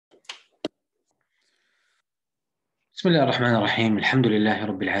بسم الله الرحمن الرحيم. الحمد لله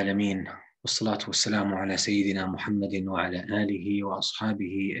رب العالمين، والصلاة والسلام على سيدنا محمد وعلى آله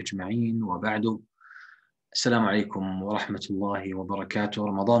وأصحابه أجمعين، وبعد. السلام عليكم ورحمة الله وبركاته.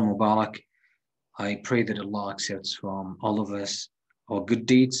 Ramadan Mubarak. I pray that Allah accepts from all of us our good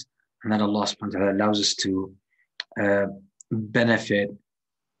deeds, and that Allah subhanahu wa ta'ala allows us to benefit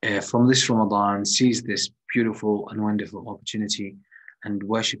from this Ramadan, seize this beautiful and wonderful opportunity and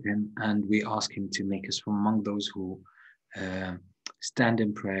worship Him. And we ask Him to make us from among those who stand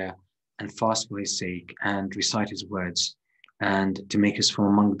in prayer and fast for His sake and recite His words, and to make us from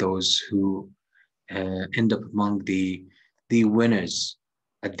among those who end up among the winners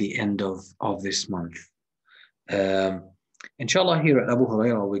at the end of this month. Inshallah, here at Abu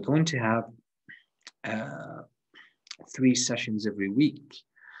Huraira, we're going to have 3 sessions every week.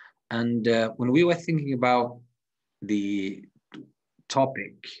 And when we were thinking about the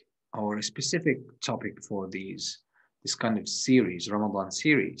topic, or a specific topic for this kind of series, Ramadan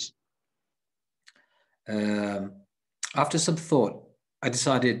series, after some thought, I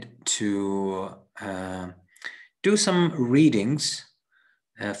decided to do some readings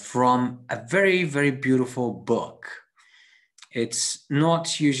from a very, very beautiful book. It's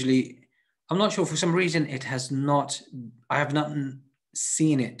not usually, I'm not sure, for some reason it has not, I have not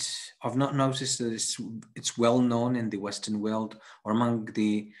seen it. I've not noticed that it's well known in the Western world or among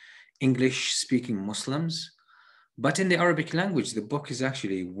the English-speaking Muslims. But in the Arabic language, the book is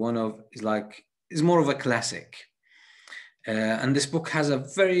actually is more of a classic. And this book has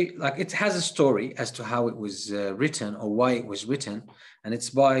it has a story as to how it was written or why it was written. And it's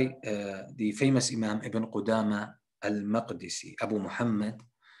by the famous Imam Ibn Quudamah Al-Maqdisi, Abu Muhammad,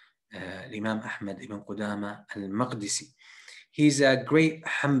 Imam Ahmad Ibn Quudamah Al-Maqdisi. He's a great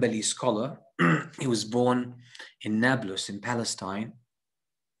Hanbali scholar. He was born in Nablus in Palestine.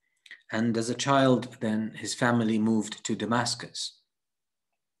 And as a child, then his family moved to Damascus.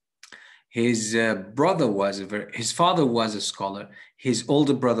 His father was a scholar. His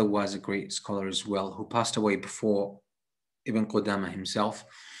older brother was a great scholar as well, who passed away before Ibn Qudamah himself.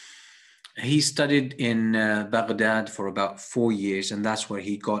 He studied in Baghdad for about 4 years, and that's where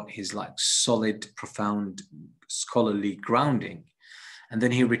he got his solid, profound scholarly grounding. And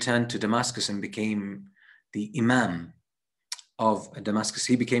then he returned to Damascus and became the Imam of Damascus.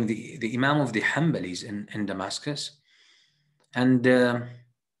 He became the Imam of the Hanbalis in Damascus. And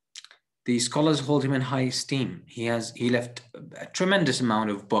the scholars hold him in high esteem. He left a tremendous amount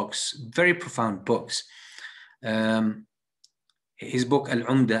of books, very profound books. His book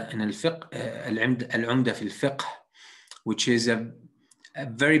Al-Umda in Al-Umda fi al-Fiqh, which is a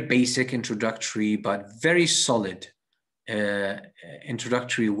very basic introductory but very solid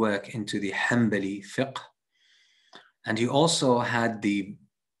introductory work into the Hanbali fiqh. And he also had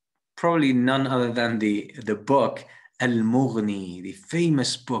probably none other than the book Al-Mughni, the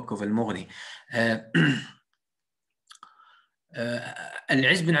famous book of Al-Mughni.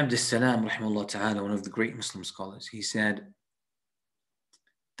 Al-Izz bin Abd al-Salam, rahimahullah ta'ala, one of the great Muslim scholars, he said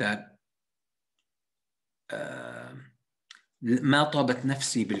that ما طابت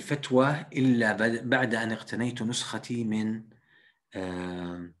نفسي بالفتوى إلا بعد أن اقتنيت نسختي من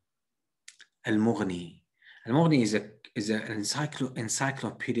المغني. Al-Mughni is an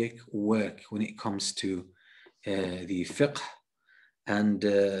encyclopedic work when it comes to the fiqh. And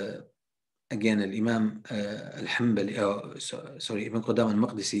again, Imam Al-Hanbali, Ibn Qudamah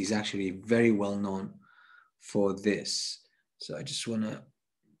Al-Maqdisi is actually very well known for this. So I just want to...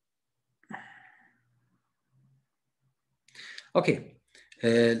 Okay.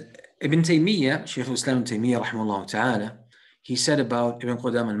 Ibn Taymiyyah, Shaykh al-Islam Ibn Taymiyyah, rahimahullah ta'ala, he said about Ibn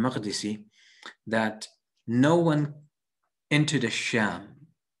Qudamah Al-Maqdisi that no one entered Sham,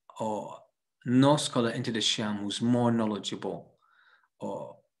 or no scholar entered Sham who's more knowledgeable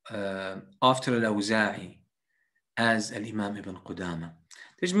or after Al-Awza'i as Al-Imam Ibn Qudamah.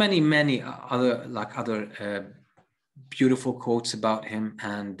 There's many other beautiful quotes about him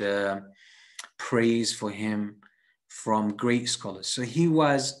and praise for him from great scholars. So he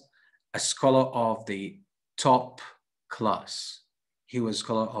was a scholar of the top class. He was a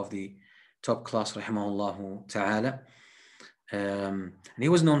scholar of the top class, rahimahullah ta'ala. And he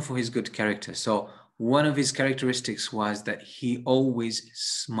was known for his good character. So one of his characteristics was that he always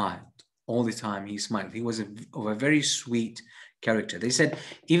smiled. All the time he smiled. He was of a very sweet character. They said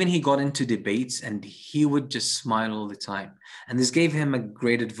even he got into debates and he would just smile all the time. And this gave him a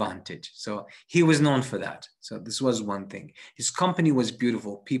great advantage. So he was known for that. So this was one thing. His company was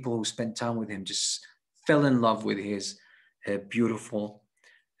beautiful. People who spent time with him just fell in love with his beautiful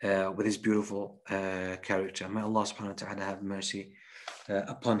character. May Allah subhanahu wa ta'ala have mercy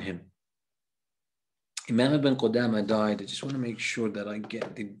upon him. Imam Ibn Qudamah died. I just want to make sure that I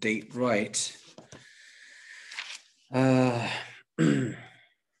get the date right. Let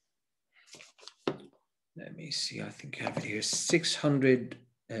me see. I think I have it here. 600.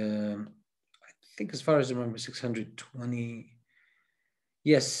 I think, as far as I remember, 620.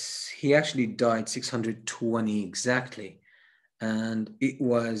 Yes, he actually died 620 exactly. And it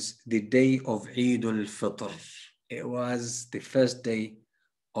was the day of Eid al-Fitr. It was the first day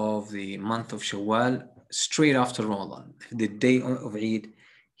of the month of Shawwal, straight after Ramadan. The day of Eid,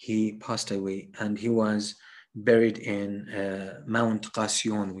 he passed away, and he was buried in Mount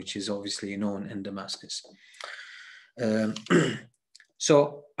Qasiyun, which is obviously known in Damascus.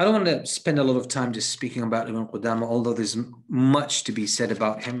 So I don't want to spend a lot of time just speaking about Ibn Qudamah, although there's much to be said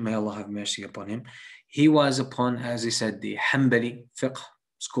about him. May Allah have mercy upon him. He was upon, as I said, the Hanbali fiqh,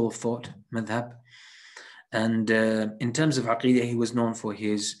 school of thought, madhab. And in terms of aqidah, he was known for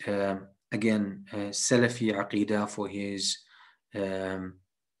his, Salafi aqidah, for his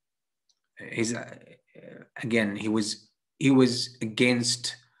he was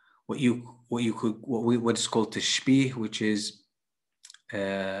against what is called tashbih, which is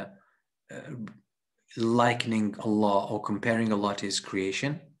likening Allah or comparing Allah to his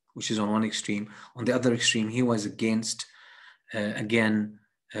creation, which is on one extreme. On the other extreme, he was against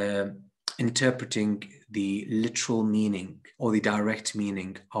interpreting the literal meaning or the direct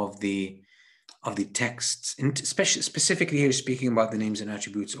meaning of the texts, specifically here speaking about the names and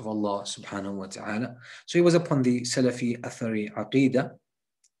attributes of Allah subhanahu wa ta'ala. So he was upon the Salafi Athari Aqidah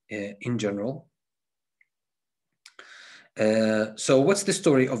in general. So what's the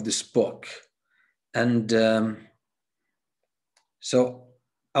story of this book? And so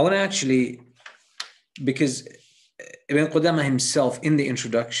I want to actually, because Ibn Qudamah himself in the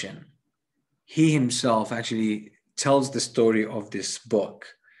introduction, he himself actually tells the story of this book.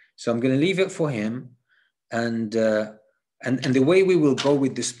 So I'm going to leave it for him, and the way we will go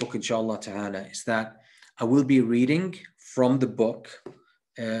with this book, inshallah ta'ala, is that I will be reading from the book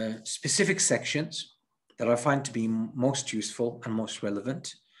specific sections that I find to be most useful and most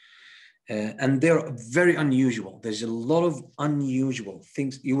relevant. And they're very unusual. There's a lot of unusual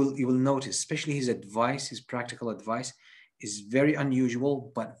things you will notice, especially his advice, his practical advice is very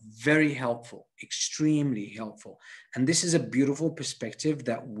unusual, but very helpful, extremely helpful. And this is a beautiful perspective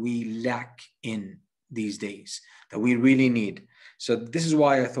that we lack in these days, that we really need. So this is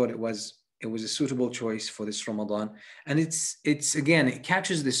why I thought it was a suitable choice for this Ramadan. And it's again, it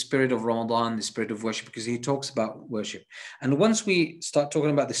catches the spirit of Ramadan, the spirit of worship, because he talks about worship. And once we start talking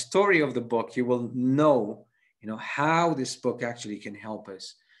about the story of the book, you will know, how this book actually can help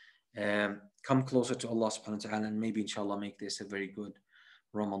us come closer to Allah subhanahu wa ta'ala, and maybe inshallah make this a very good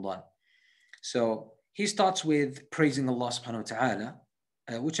Ramadan. So he starts with praising Allah subhanahu wa ta'ala,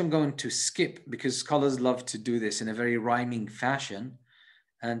 which I'm going to skip because scholars love to do this in a very rhyming fashion.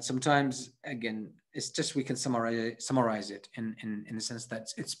 And sometimes, again, it's just we can summarize it in the sense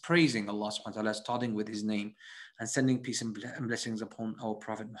that it's praising Allah subhanahu wa ta'ala, starting with his name and sending peace and blessings upon our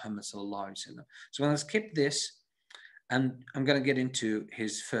Prophet Muhammad sallallahu alaihi wasallam. So I'm going to skip this, and I'm going to get into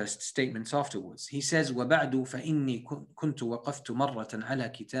his first statements afterwards. He says, وَبَعْدُ فَإِنِّي كُنْتُ وَقَفْتُ مَرَّةً عَلَى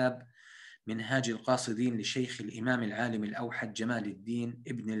كِتَابٍ منهاج القاصدين لشيخ الإمام العالم الأوحد جمال الدين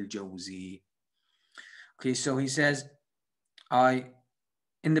ابن الجوزي. Okay, so he says,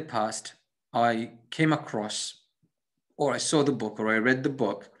 in the past, I came across, or I saw the book, or I read the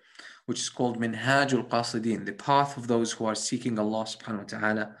book, which is called Minhaj al-Qasidin, the path of those who are seeking Allah subhanahu wa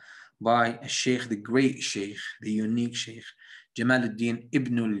ta'ala, by a sheikh, the great sheikh, the unique sheikh, Jamal al-Din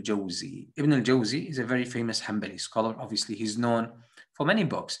Ibn al-Jawzi. Ibn al-Jawzi is a very famous Hanbali scholar. Obviously, he's known for many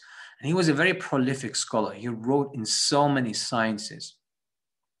books. And he was a very prolific scholar. He wrote in so many sciences.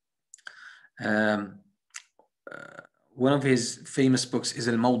 One of his famous books is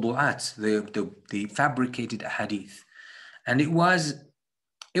Al-Mawdu'at, the fabricated hadith. And it was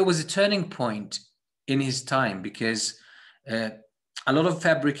a turning point in his time, because a lot of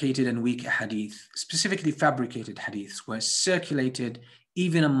fabricated and weak hadith, specifically fabricated hadiths, were circulated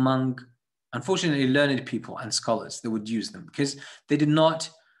even among, unfortunately, learned people and scholars that would use them, because they did not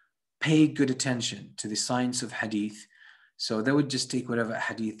pay good attention to the science of hadith. So they would just take whatever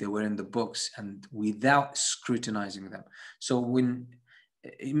hadith they were in the books and without scrutinizing them. So when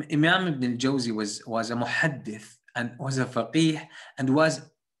Imam Ibn al-Jawzi was a muhaddith and was a faqih and was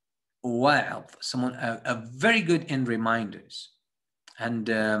wa'adh, someone a very good in reminders. And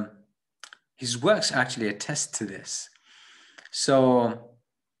his works actually attest to this. So,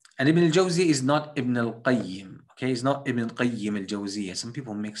 and Ibn al-Jawzi is not Ibn al-Qayyim. Okay, he's not Ibn al-Qayyim al-Jawziyya. Some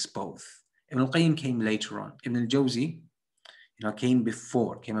people mix both. Ibn al-Qayyim came later on. Ibn al-Jawzi, came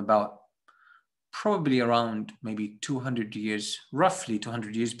about probably around maybe 200 years, roughly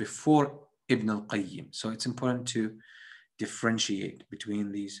 200 years before Ibn al-Qayyim. So it's important to differentiate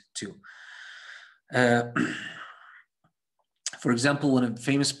between these two. For example, one of the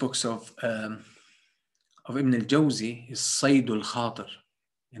famous books of Ibn al-Jawzi is Sayd al-Khatir,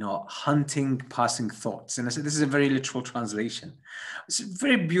 hunting passing thoughts. And I said, this is a very literal translation. It's a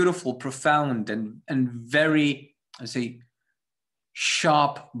very beautiful, profound, and very, I say,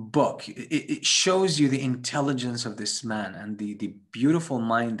 sharp book. It shows you the intelligence of this man and the beautiful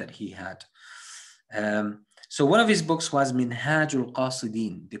mind that he had. So one of his books was Minhaj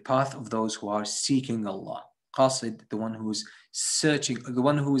al-Qasidin, the path of those who are seeking Allah. Qasid, the one who's searching, the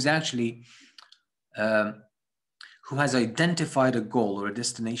one who is actually who has identified a goal or a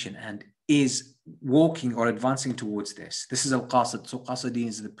destination and is walking or advancing towards this. This is al-Qasid. So Qasidin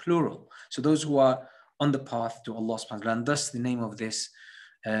is the plural. So those who are on the path to Allah subhanahu wa ta'ala, and thus the name of this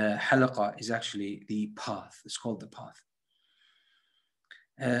Halaqa is actually the path. It's called the path.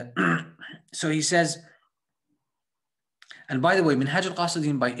 So he says, and by the way, Minhaj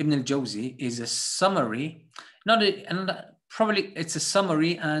al-Qasidin by Ibn al-Jawzi is a summary, probably it's a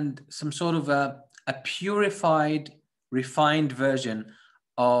summary and some sort of a purified, refined version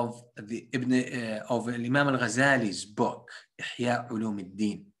of the of Imam al-Ghazali's book, Ihya Ulum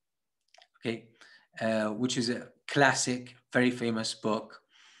al-Din, okay, which is a classic, very famous book,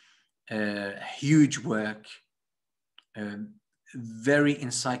 huge work, very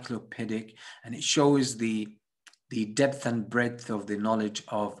encyclopedic, and it shows the depth and breadth of the knowledge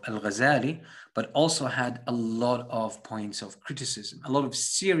of Al-Ghazali, but also had a lot of points of criticism, a lot of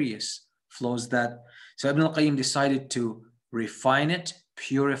serious flaws that, so Ibn al-Qayyim decided to refine it,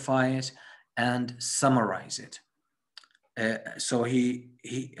 purify it, and summarize it. So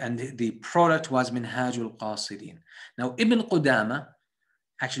and the product was Minhaj al-Qasidin. Now Ibn Qudamah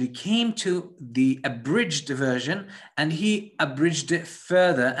actually came to the abridged version, and he abridged it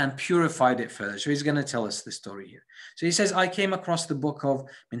further and purified it further. So he's going to tell us the story here. So he says, I came across the book of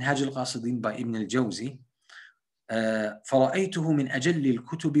Minhaj al-Qasidin by Ibn al-Jawzi. فَرَأَيْتُهُ مِنْ أَجَلِّ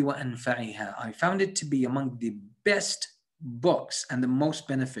الْكُتُبِ وَأَنْفَعِهَا. I found it to be among the best books and the most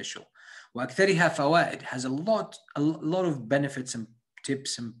beneficial. وَأَكْثَرِهَا فَوَائِد. Has a lot of benefits and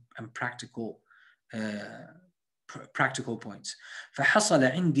tips and practical points. فحصل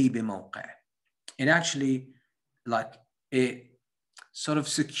عندي بموقع. It actually, it sort of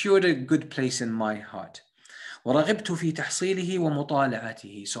secured a good place in my heart. ورغبت في تحصيله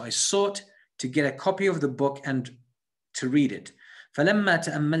ومطالعته. So I sought to get a copy of the book and to read it. فلما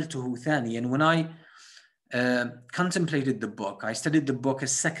تأملته ثانيا. When I contemplated the book, I studied the book a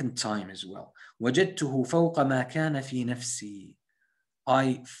second time as well. وجدته فوق ما كان في نفسي.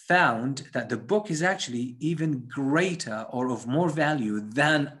 I found that the book is actually even greater or of more value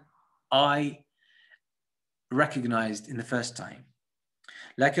than I recognized in the first time.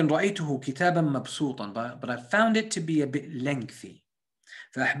 لكن رأيته كتابا مبسوطا, but I found it to be a bit lengthy.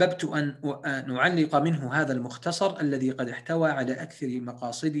 فأحببت أن أعلق منه هذا المختصر الذي قد احتوى على أكثر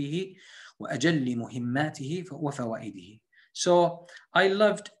مقاصده وأجل مهماته وفوائده. So I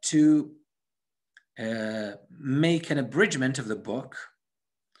loved to make an abridgment of the book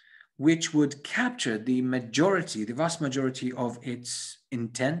which would capture the vast majority of its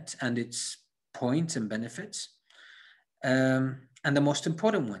intent and its points and benefits, and the most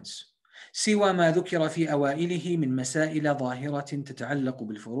important ones. سوى ما ذكر في أوائله من مسائل ظاهرة تتعلق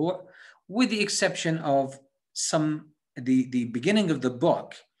بالفروع, with the exception of the beginning of the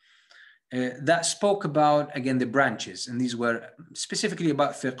book that spoke about, again, the branches, and these were specifically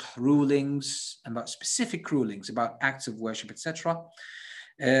about fiqh rulings, about specific rulings, about acts of worship, etc.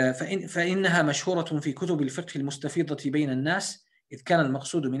 فإنها مشهورة في كتب الفقه المستفيضة بين الناس إذ كان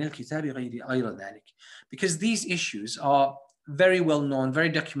المقصود من الكتاب غير ذلك. Because these issues are very well known, very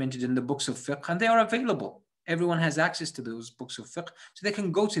documented in the books of fiqh, and they are available. Everyone has access to those books of fiqh, so they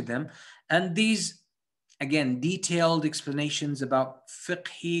can go to them. And these, again, detailed explanations about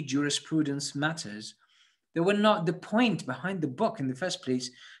fiqhi jurisprudence matters, they were not the point behind the book in the first place.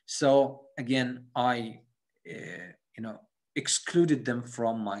 So again, I excluded them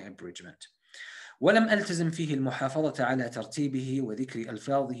from my abridgment. ولم ألتزم فيه المحافظة على ترتيبه وذكر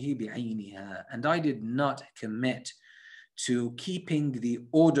ألفاظه بعينها. And I did not commit to keeping the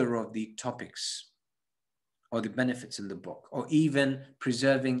order of the topics or the benefits in the book, or even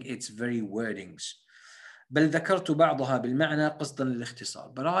preserving its very wordings. بل ذكرت بعضها بالمعنى قصدا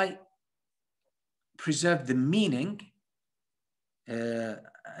للاختصار. But I preserved the meaning,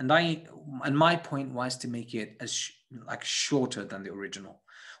 and my point was to make it as shorter than the original.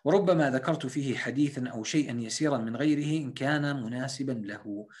 وربما ذكرت فيه حديثا أو شيئا يسيرا من غيره إن كان مناسبا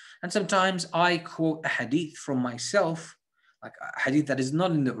له. And sometimes I quote a hadith from myself, like a hadith that is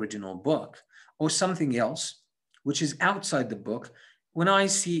not in the original book, or something else which is outside the book, when I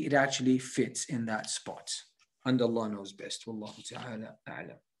see it actually fits in that spot. And Allah knows best. Wallahu ta'ala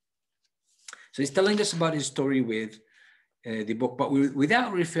a'lam. So he's telling us about his story with the book, but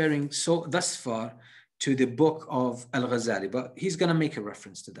without referring thus far to the book of Al-Ghazali, but he's going to make a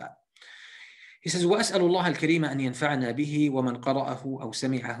reference to that. He says, وَأَسْأَلُ اللَّهَ الْكَرِيمَ أَنْ يَنْفَعَنَا بِهِ وَمَنْ قَرَأَهُ أَوْ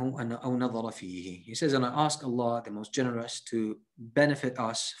سَمِعَهُ أَوْ نَظَرَ فِيهِ. He says, and I ask Allah, the most generous, to benefit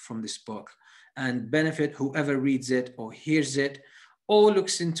us from this book and benefit whoever reads it or hears it or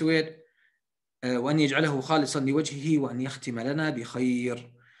looks into it. وَأَنْ يَجْعَلَهُ خَالِصًا لِوَجْهِهِ وَأَنْ يَخْتِمَ لَنَا بِخَيْرٍ.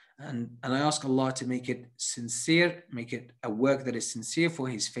 And I ask Allah to make it sincere, make it a work that is sincere for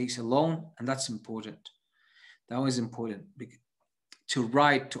His face alone, and that's important. That was important. To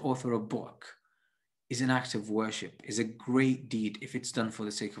write, to author a book is an act of worship, is a great deed if it's done for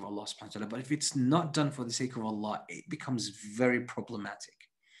the sake of Allah subhanahu wa ta'ala. But if it's not done for the sake of Allah, it becomes very problematic.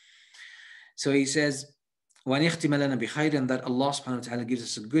 So he says, وَأَنْ يَخْتِمَ لَنَا بِخَيْرٍ, and that Allah subhanahu wa ta'ala gives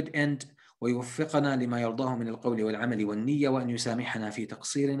us a good end. ويوفقنا لما يرضاه من القول والعمل والنية وأن يسامحنا في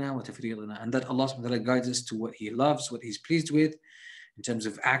تقصيرنا وتفريطنا, and that Allah subhanahu wa ta'ala guides us to what He loves, what He's pleased with, in terms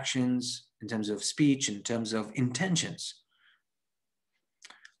of actions, in terms of speech, in terms of intentions.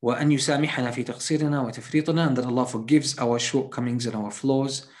 وأن يسامحنا في تقصيرنا وتفريطنا, and that Allah forgives our shortcomings and our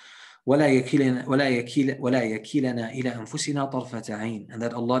flaws. ولا يكلنا إلى أنفسنا طرفة عين, and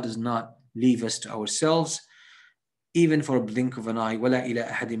that Allah does not leave us to ourselves even for a blink of an eye. ولا إلى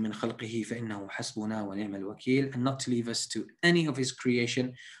أحد من خلقه فإنه حسبنا ونعم الوكيل, and not to leave us to any of His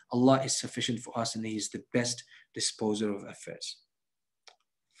creation. Allah is sufficient for us and He is the best disposer of affairs.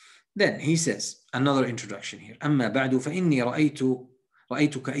 Then he says, another introduction here. أما بعد فإني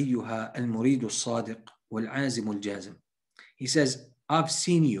رأيتك أيها المريد الصادق والعازم الجازم. He says, I've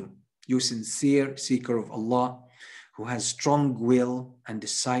seen you, you sincere seeker of Allah, who has strong will and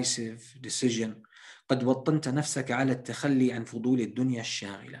decisive decision. قد وطنت نفسك على التخلي عن فضول الدنيا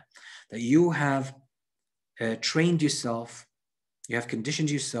الشاغلة. That you have trained yourself, you have conditioned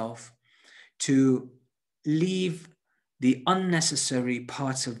yourself to leave the unnecessary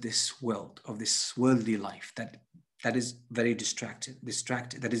parts of this world, of this worldly life that is very distracting,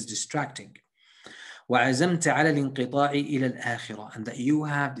 that is distracting. وعزمت على الانقطاع إلى الآخرة, and that you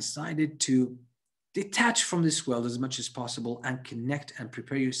have decided to detach from this world as much as possible and connect and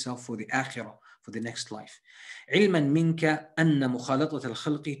prepare yourself for the akhirah, for the next life. علما منك أن مخالطة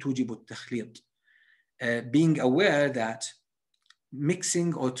الخلق توجب التخليط. Being aware that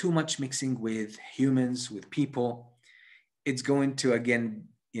mixing or too much mixing with humans, with people, it's going to again,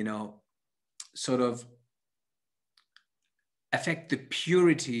 sort of affect the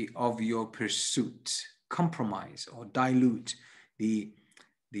purity of your pursuit, compromise or dilute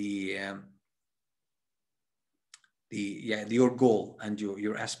your goal and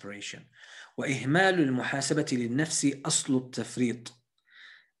your aspiration. وإهمال المحاسبة للنفس أصل التفريط,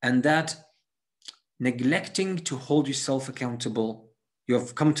 and that neglecting to hold yourself accountable, you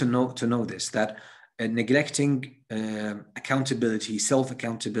have come to know this, that neglecting accountability,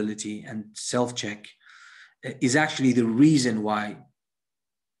 self-accountability and self-check is actually the reason why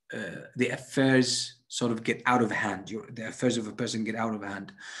the affairs sort of get out of hand, the affairs of a person get out of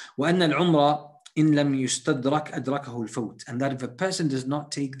hand. وأن العمر إن لم يستدرك أدركه الفوت, and that if a person does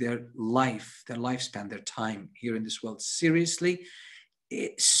not take their lifespan, their time here in this world seriously,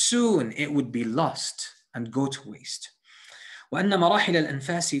 soon it would be lost and go to waste. وأن مراحل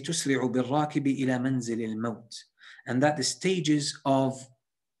الأنفاس تسرع بالراكب إلى منزل الموت, and that the stages of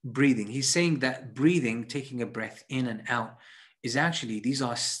breathing, he's saying that breathing, taking a breath in and out, is actually, these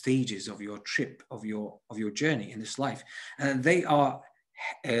are stages of your trip, of your journey in this life, and they are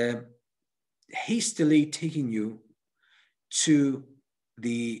hastily taking you to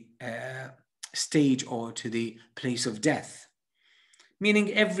the stage or to the place of death,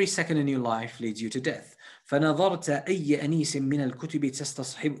 meaning every second in your life leads you to death. فنظرت أي أنيس من الكتب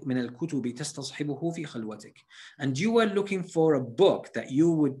تستصحبه في خلوتك, and you were looking for a book that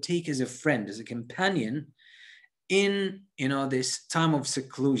you would take as a friend, as a companion in this time of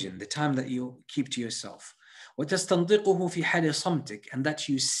seclusion, the time that you keep to yourself. وتستنطقه في حال صمتك, and that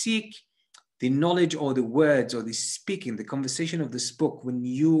you seek the knowledge or the words or the speaking, the conversation of this book when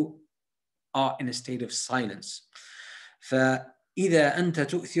you are in a state of silence. فإذا أنت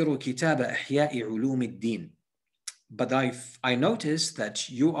تؤثر كتاب إحياء علوم الدين. But I noticed that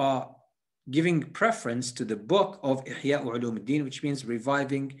you are giving preference to the book of إحياء علوم الدين, which means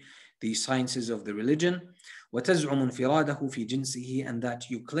reviving the sciences of the religion. وتزعم انفراده في جنسه, and that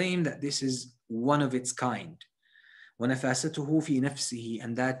you claim that this is one of its kind. ونفاسته في نفسه,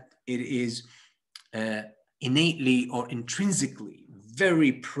 and that it is innately or intrinsically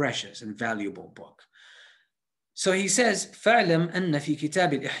very precious and valuable book. So he says, فَاعْلَمْ أَنَّ فِي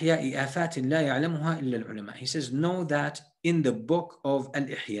كِتَابِ الْإِحْيَاءِ آفَاتٍ لَا يَعْلَمُهَا إِلَّا الْعُلَمَاء. He says, know that in the book of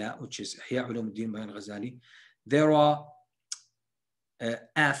Al-Ihya, which is Ihya Ulumuddin by Al-Ghazali, there are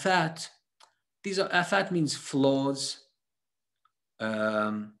afat. These are afat means flaws,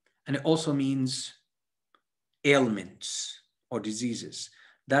 and it also means ailments or diseases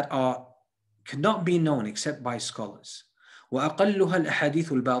that cannot be known except by scholars. وأقلها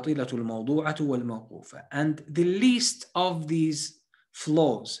الأحاديث الباطلة الموضوعة والموقوفة. And the least of these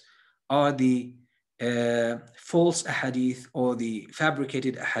flaws are the false ahadith or the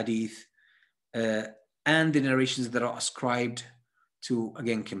fabricated ahadith and the narrations that are ascribed to,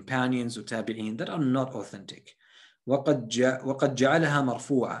 again, companions or tabi'in that are not authentic. وقد جعلها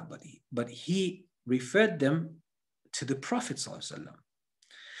مرفوعة, but he referred them to the Prophet صلى الله عليه وسلم.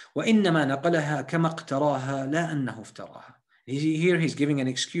 وإنما نقلها كما اقتراها لا أنه افتراها. Here he's giving an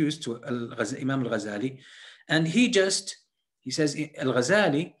excuse to Imam Al-Ghazali, and he says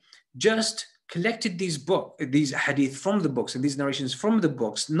Al-Ghazali just collected these hadith from the books and these narrations from the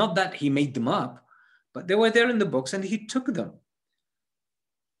books, not that he made them up, but they were there in the books and he took them.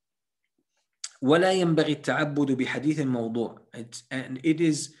 ولا ينبغي التعبد بحديث موضوع. And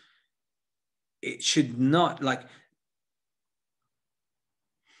it should not, like,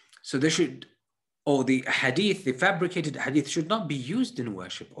 so there should, or the hadith, the fabricated hadith should not be used in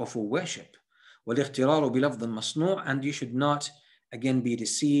worship or for worship. والاغترار بلفظ مصنوع, and you should not, again, be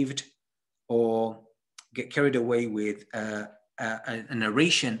deceived or get carried away with a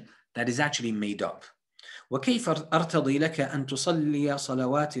narration that is actually made up. وكيف أرتضي لك أن تصلي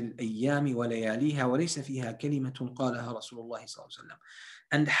صلوات الأيام ولياليها وليس فيها كلمة قالها رسول الله صلى الله عليه وسلم.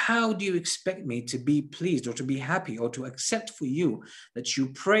 And how do you expect me to be pleased or to be happy or to accept for you that you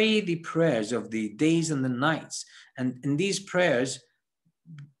pray the prayers of the days and the nights, and in these prayers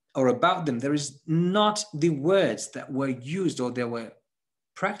or about them there is not the words that were used or that were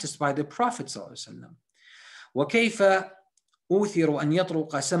practiced by the Prophet صلى الله عليه وسلم. وكيف أوثر أن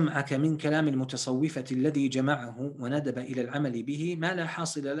يطرق سمعك من كلام المتصوفة الذي جمعه وندب إلى العمل به ما لا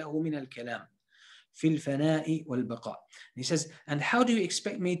حاصل له من الكلام في الفناء والبقاء. He says, and how do you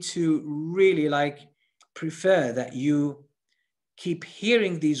expect me to really prefer that you keep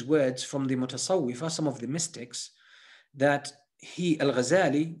hearing these words from the Mutasawwifa, some of the mystics, that he,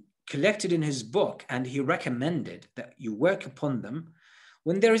 Al-Ghazali, collected in his book and he recommended that you work upon them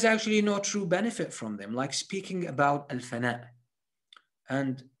when there is actually no true benefit from them, like speaking about Al-Fana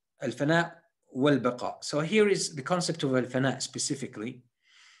and Al-Fana wal-Baqa. So here is the concept of Al-Fana specifically.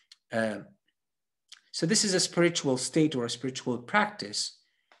 So this is a spiritual state or a spiritual practice,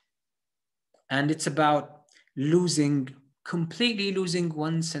 and it's about completely losing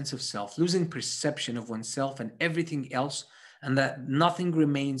one's sense of self, losing perception of oneself and everything else, and that nothing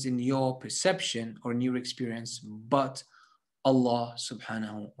remains in your perception or in your experience but Allah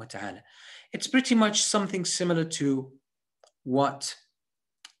subhanahu wa ta'ala. It's pretty much something similar to what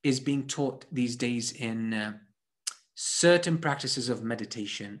is being taught these days in certain practices of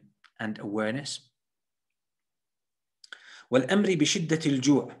meditation and awareness. وَالْأَمْرِ بِشِدَّةِ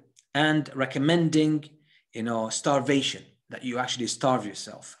الْجُوعِ, and recommending, starvation, that you actually starve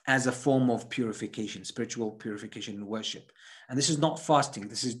yourself as a form of purification, spiritual purification and worship. And this is not fasting,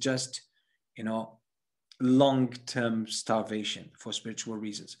 this is just, long-term starvation for spiritual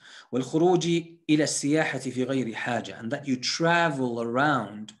reasons. وَالْخُرُوجِ إِلَى السِّيَاحَةِ فِي غَيْرِ حَاجَةٍ, and that you travel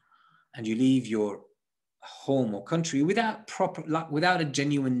around and you leave your home or country without a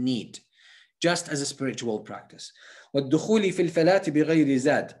genuine need, just as a spiritual practice. وَالدُّخُولِ فِي الْفَلَاةِ بِغَيْرِ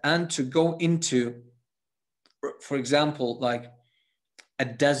زَادٍ, and to go into, for example, like a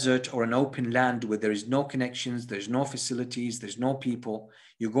desert or an open land where there is no connections, there's no facilities, there's no people.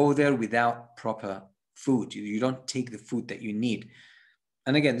 You go there without proper food. You don't take the food that you need.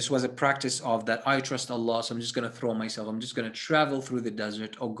 And again, this was a practice of that I trust Allah, so I'm just going to throw myself, I'm just going to travel through the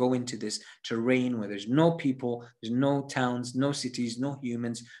desert or go into this terrain where there's no people, there's no towns, no cities, no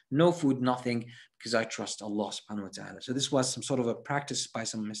humans, no food, nothing, because I trust Allah subhanahu wa ta'ala. So this was some sort of a practice by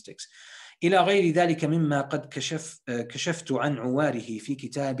some mystics. إلى غير ذلك مما قد كشفت عن عواره في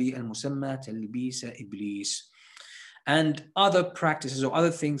كتابي المسمى تلبيس إبليس. And other practices or other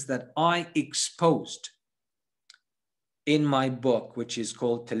things that I exposed in my book, which is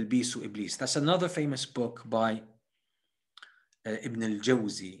called Talbisu Iblis. That's another famous book by Ibn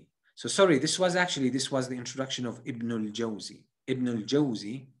al-Jawzi. So sorry, this was the introduction of Ibn al-Jawzi. Ibn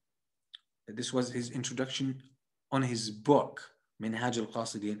al-Jawzi This was his introduction on his book, Minhaj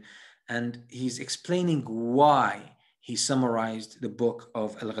al-Qasidin, and he's explaining why he summarized the book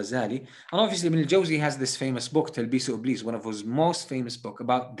of Al-Ghazali. And obviously Ibn al-Jawzi has this famous book, Talbis Iblis, one of his most famous book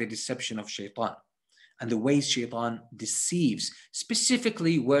about the deception of shaitan and the ways shaitan deceives,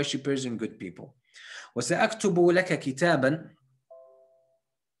 specifically worshippers and good people. وَسَأَكْتُبُ لَكَ كِتَابًا.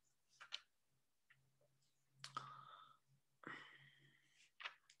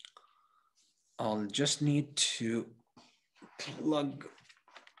 I'll just need to plug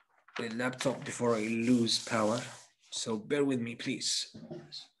the laptop before I lose power. So bear with me, please.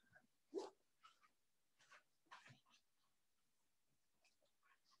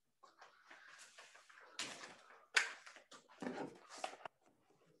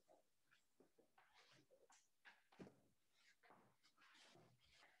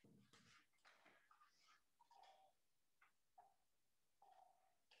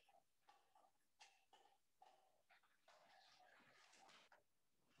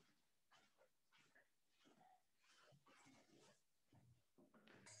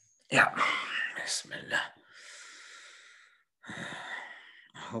 Yeah, Bismillah.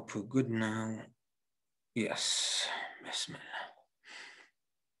 I hope we're good now. Yes, Bismillah.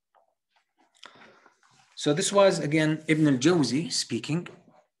 So this was again Ibn al-Jawzi speaking.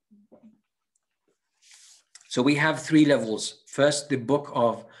 So we have three levels. First, the book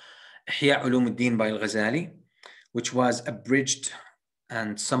of Ihya Ulumuddin by Al-Ghazali, which was abridged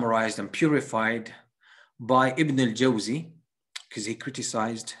and summarized and purified by Ibn al-Jawzi, because he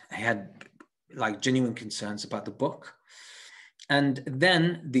criticized, he had like genuine concerns about the book. And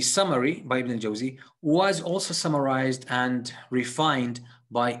then the summary by Ibn al-Jawzi was also summarized and refined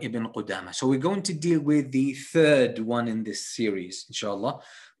by Ibn Qudamah. So we're going to deal with the third one in this series, inshallah.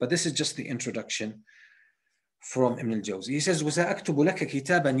 But this is just the introduction from Ibn al-Jawzi. He says, وَسَأَكْتُبُ لَكَ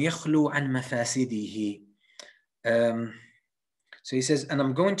كِتَابًا يَخْلُو عَنْ مَفَاسِدِهِ. So he says, and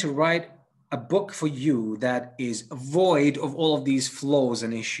I'm going to write a book for you that is void of all of these flaws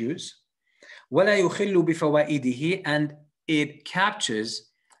and issues. وَلَا يُخِلُّ بِفَوَائِدِهِ, and it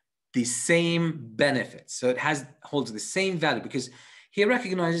captures the same benefits. So it holds the same value, because he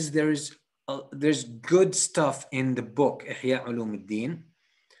recognizes there's good stuff in the book, Ihya Ulumuddin,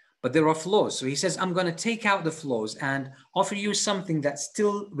 but there are flaws. So he says, I'm going to take out the flaws and offer you something that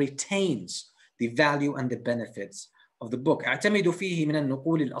still retains the value and the benefits of the book. أعتمد فيه من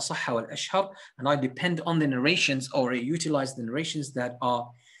النقول الأصح والأشهر, and I depend on the narrations, or utilize the narrations that are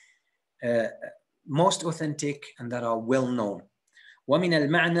most authentic and that are well known. ومن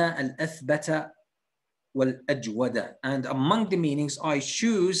المعنى الأثبت والأجود, and among the meanings I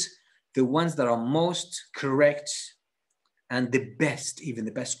choose the ones that are most correct and the best, even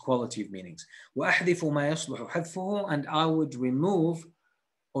the best quality of meanings. وأحذف ما يصلح حذفه, and I would remove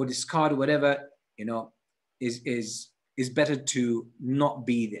or discard whatever is better to not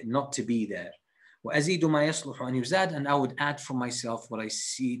be there, not to be there. وأزيد ما يصلح أن يزاد, and I would add for myself what I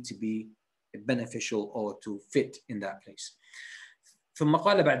see to be beneficial or to fit in that place. ثم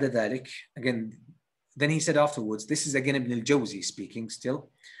قال بعد ذلك, again, then he said afterwards, this is again Ibn al-Jawzi speaking still,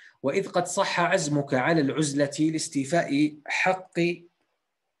 وإذ قد صح عزمك على العزلة لاستيفاء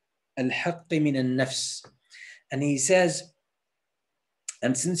الحق من النفس. And he says,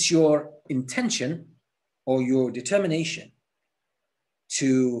 and since your intention or your determination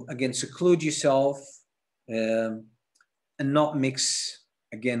to again seclude yourself and not mix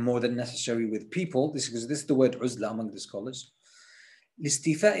again more than necessary with people, this is the word uzla among the scholars,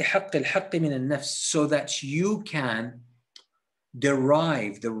 لاستيفاء حق الحق من النفس, so that you can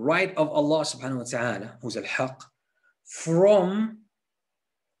derive the right of Allah subhanahu wa ta'ala, who's al-haq, from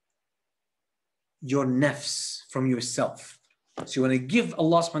your nafs, from yourself. So you want to give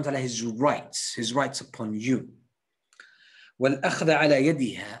Allah subhanahu wa ta'ala his rights upon you. وَالْأَخْذَ عَلَى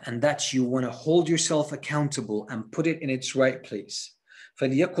يَدِهَا, and that you want to hold yourself accountable and put it in its right place.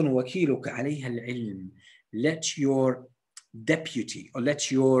 فَلْيَكُنْ وَكِيلُكَ عَلَيْهَا الْعِلْمِ, let your deputy or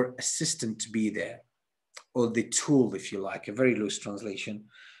let your assistant be there, or the tool, if you like, a very loose translation,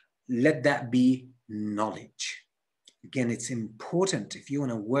 let that be knowledge. Again, it's important. If you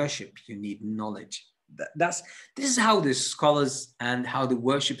want to worship, you need knowledge. This is how the scholars and how the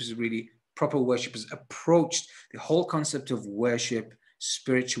worshippers, really proper worshippers, approached the whole concept of worship,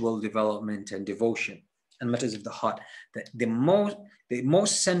 spiritual development and devotion and matters of the heart. That the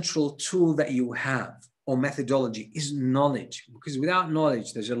most central tool that you have or methodology is knowledge, because without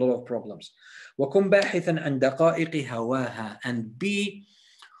knowledge there's a lot of problems. وَكُنْ بَاحِثًا عَنْ دَقَائِقِ هَوَاهَا, and be,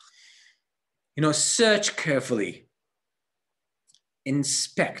 search carefully,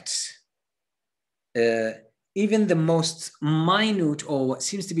 inspect even the most minute or what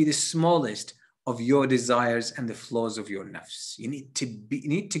seems to be the smallest of your desires and the flaws of your nafs. You need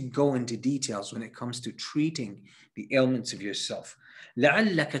to go into details when it comes to treating the ailments of yourself.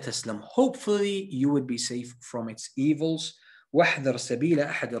 لعلك تسلم. Hopefully you would be safe from its evils. واحذر سبيل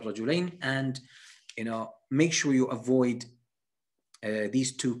أحد الرجلين, and make sure you avoid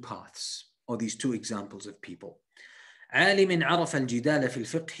these two paths or these two examples of people. عالم عرف الجدال في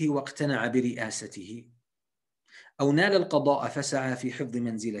الفقه واقتنع برئاسته، أو نال القضاء فسعى في حفظ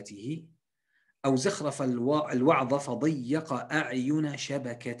منزلته، أو زخرف الوعظ فضيق أعين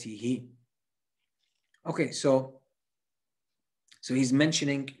شبكته. Okay, so he's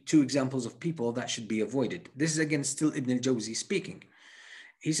mentioning two examples of people that should be avoided. This is again still Ibn al-Jawzi speaking.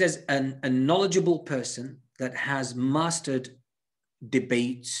 He says a knowledgeable person that has mastered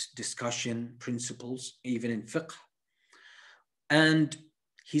debates, discussion, principles, even in fiqh, and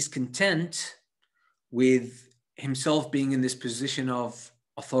he's content with himself being in this position of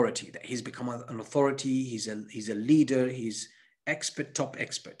authority, that he's become an authority, he's a leader, he's expert, top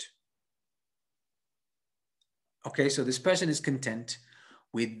expert. Okay, so this person is content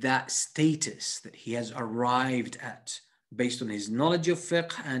with that status that he has arrived at based on his knowledge of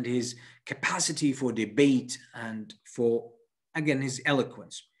fiqh and his capacity for debate and for, again, his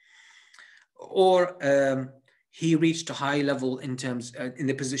eloquence. Or he reached a high level in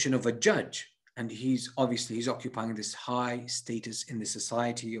the position of a judge, and he's occupying this high status in the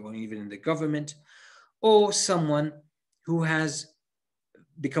society or even in the government. Or someone who has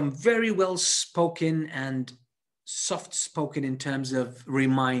become very well spoken and soft spoken in terms of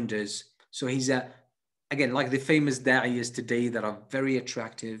reminders. So he's again, like the famous da'iyas today that are very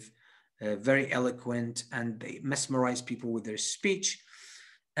attractive, very eloquent, and they mesmerize people with their speech.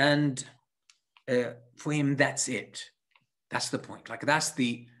 And for him, that's it. That's the point. Like that's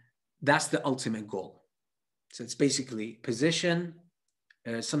the ultimate goal. So it's basically position,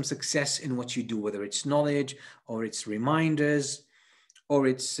 some success in what you do, whether it's knowledge or it's reminders or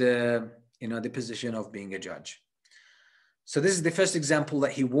it's the position of being a judge. So this is the first example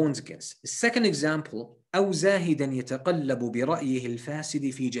that he warns against. The second example, أو زاهدا يتقلب برأيه الفاسد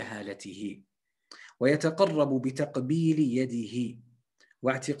في جهالته ويتقرب بتقبيل يده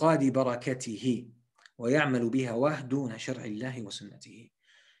واعتقاد بركته ويعمل بهواه دون شرع الله وسنته.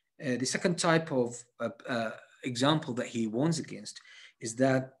 The second type of example that he warns against is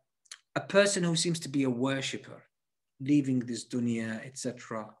that a person who seems to be a worshipper, leaving this dunya,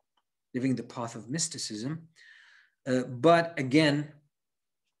 etc., living the path of mysticism, but again,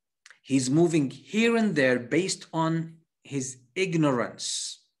 he's moving here and there based on his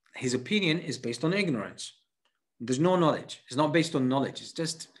ignorance. His opinion is based on ignorance. There's no knowledge. It's not based on knowledge. It's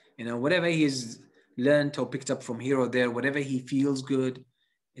just, whatever he has learned or picked up from here or there, whatever he feels good,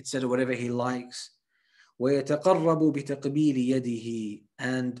 etc., whatever he likes. وَيَتَقَرَّبُ بِتَقْبِيلِ يَدِهِ.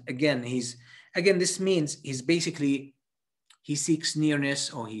 And again, this means he seeks nearness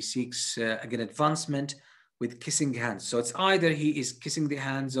or he seeks, advancement with kissing hands. So it's either he is kissing the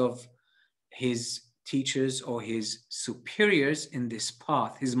hands of his teachers or his superiors in this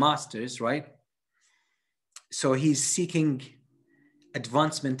path, his masters, right? So he's seeking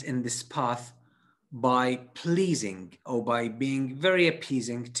advancement in this path by pleasing or by being very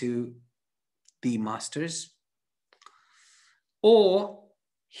appeasing to the masters. Or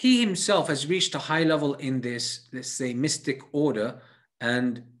he himself has reached a high level in this, let's say, mystic order,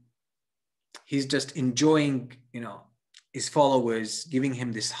 and he's just enjoying, his followers giving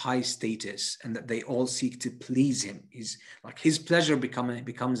him this high status and that they all seek to please him. He's like his pleasure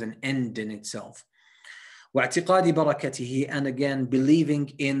becomes an end in itself. وَاعْتِقَادِ بَرَكَتِهِ, and again,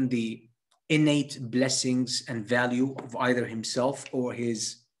 believing in the innate blessings and value of either himself or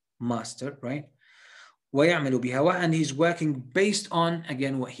his master, right? وَيَعْمَلُ بِهَوَاهِ, and he's working based on,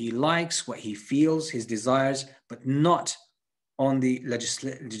 again, what he likes, what he feels, his desires, but not on the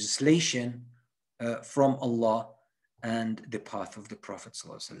legislation from Allah and the path of the Prophet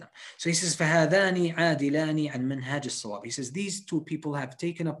ﷺ. So he says, فَهَذَانِ عَادِلَانِ عَنْ مَنْهَاجِ الصَّوَابِ. He says, these two people have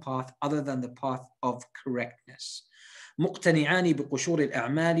taken a path other than the path of correctness. مُقْتَنِعَانِ بِقُشُورِ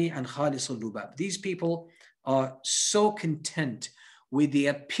الْأَعْمَالِ عَنْ خَالِصِ اللُّبَابِ. These people are so content with the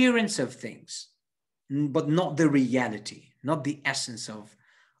appearance of things, but not the reality, not the essence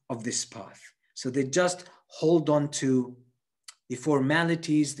of this path. So they just hold on to the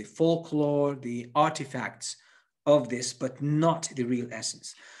formalities, the folklore, the artifacts of this, but not the real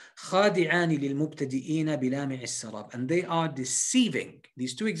essence. خَادِعَانِ لِلْمُبْتَدِئِينَ بِلَامِعِ السَّرَابِ. And they are deceiving.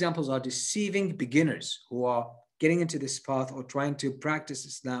 These two examples are deceiving beginners who are getting into this path or trying to practice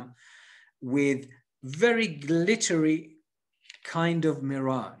Islam with very glittery kind of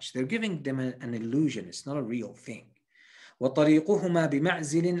mirage. They're giving them an illusion. It's not a real thing. وطريقهما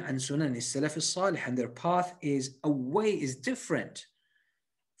بمعزل عن سنن السلف الصالح, and their path is different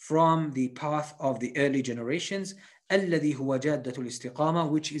from the path of the early generations, الذي هو جادة الاستقامة,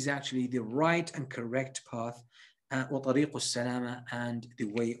 which is actually the right and correct path, وطريق السلامة, and the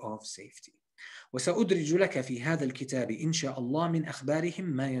way of safety. وسأدرج لك في هذا الكتاب إن شاء الله من أخبارهم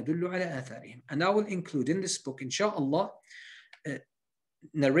ما يدل على آثارهم. And I will include in this book, inshallah,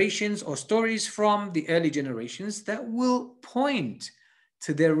 narrations or stories from the early generations that will point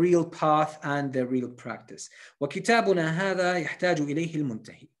to their real path and their real practice. وكتابنا هذا يحتاج إليه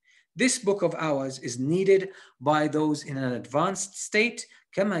المنتهي. This book of ours is needed by those in an advanced state,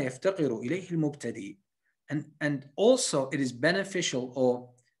 كما يفتقر إليه المبتدئ. And also it is beneficial, or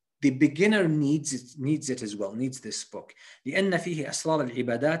the beginner needs it as well, needs this book. لأن فيه أسرار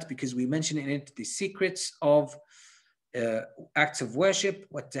العبادات, because we mention in it the secrets of acts of worship,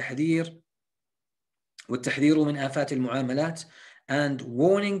 والتحذير من آفات المعاملات, and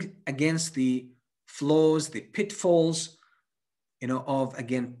warning against the flaws, the pitfalls, of,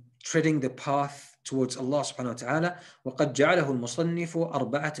 again, treading the path towards Allah subhanahu wa ta'ala. وقد جعله المصنف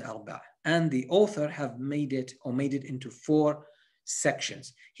أربعة أرباع, and the author have made it into 4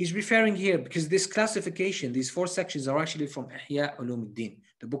 sections. He's referring here, because this classification, these 4 sections are actually from Ihya Ulumuddin,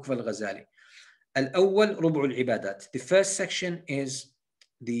 the book of Al-Ghazali. Al-awwal ربع العبادات. The first section is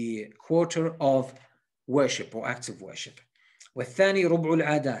the quarter of worship or acts of worship. والثاني ربع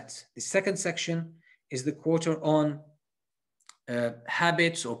العادات. The second section is the quarter on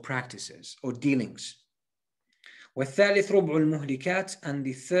habits or practices or dealings. والثالث ربع المهلكات, and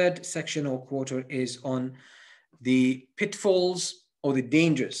the third section or quarter is on the pitfalls or the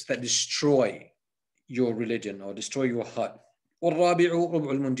dangers that destroy your religion or destroy your heart. والرابع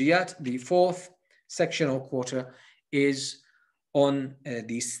ربع المنجيات. The fourth section or quarter is on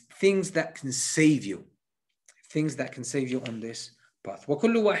these things that can save you on this path.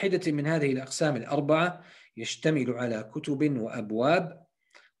 وكل واحدة من هذه الأقسام الأربعة يشتمل على كتب وأبواب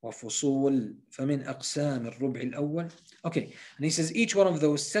وفصول فمن أقسام الربع الأول. Okay, and he says each one of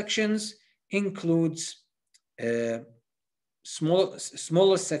those sections includes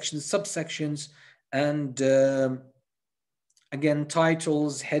smaller sections, subsections, and again,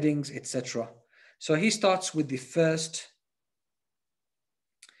 titles, headings, etc. So he starts with the first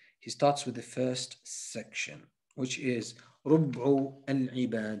section, which is ربع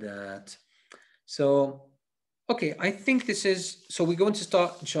العبادات. So, okay, I think this is, so we're going to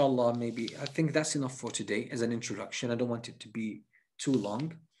start, inshallah, maybe, I think that's enough for today as an introduction. I don't want it to be too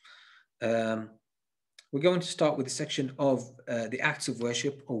long. We're going to start with the section of the acts of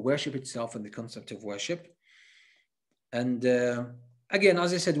worship, or worship itself, and the concept of worship. And again,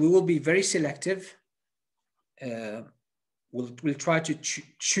 as I said, we will be very selective. We'll try to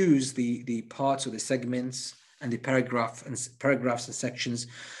choose the parts or the segments and the paragraphs and sections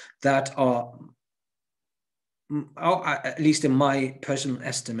that are, at least in my personal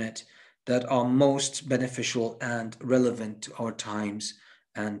estimate, that are most beneficial and relevant to our times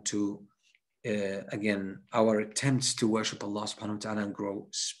and to again, our attempts to worship Allah subhanahu wa ta'ala and grow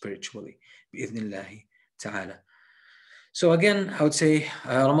spiritually, bi'idhnillahi ta'ala. So again, I would say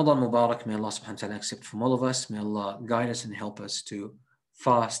Ramadan Mubarak. May Allah subhanahu wa ta'ala accept from all of us. May Allah guide us and help us to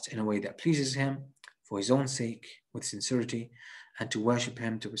fast in a way that pleases Him for His own sake, with sincerity, and to worship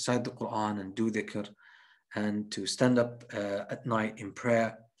Him, to recite the Quran and do dhikr, and to stand up at night in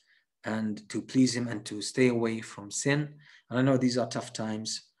prayer, and to please Him, and to stay away from sin. And I know these are tough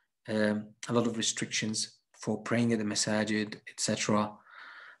times. A lot of restrictions for praying at the masajid, etc.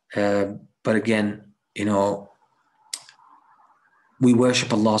 But again, we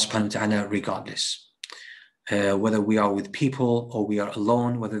worship Allah subhanahu wa ta'ala regardless. Whether we are with people or we are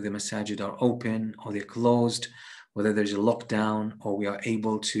alone, whether the masajid are open or they're closed, whether there's a lockdown or we are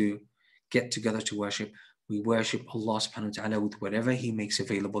able to get together to worship, we worship Allah subhanahu wa ta'ala with whatever He makes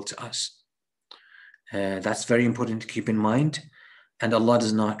available to us. That's very important to keep in mind. And Allah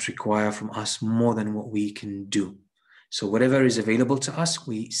does not require from us more than what we can do. So whatever is available to us,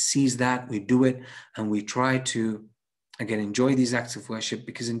 we seize that, we do it, and we try to, again, enjoy these acts of worship,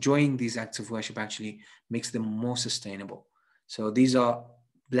 because enjoying these acts of worship actually makes them more sustainable. So these are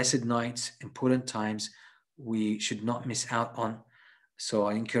blessed nights, important times we should not miss out on. So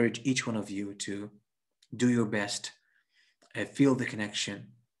I encourage each one of you to do your best, feel the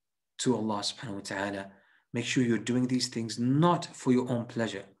connection to Allah subhanahu wa ta'ala. Make sure you're doing these things not for your own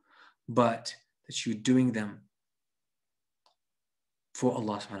pleasure, but that you're doing them for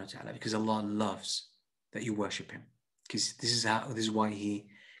Allah subhanahu wa ta'ala, because Allah loves that you worship Him. Because this is why He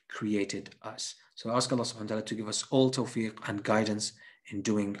created us. So ask Allah subhanahu wa ta'ala to give us all tawfiq and guidance in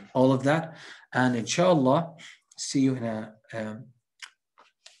doing all of that. And inshallah, see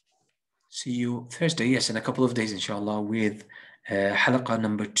you Thursday, yes, in a couple of days, inshallah, with Halaqa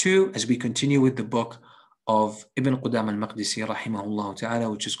number 2, as we continue with the book of Ibn Quudamah Al-Maqdisi rahimahullah ta'ala,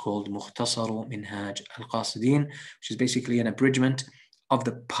 which is called Mukhtasaru Minhaj Al-Qasidin, which is basically an abridgment of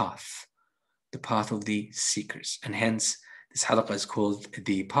the path of the seekers. And hence, this halaqa is called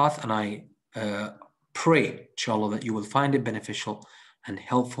The Path, and I pray, inshallah, that you will find it beneficial and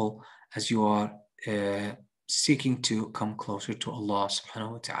helpful as you are seeking to come closer to Allah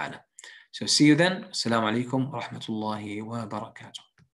subhanahu wa ta'ala. So see you then. Assalamu alaikum wa rahmatullahi wa barakatuh.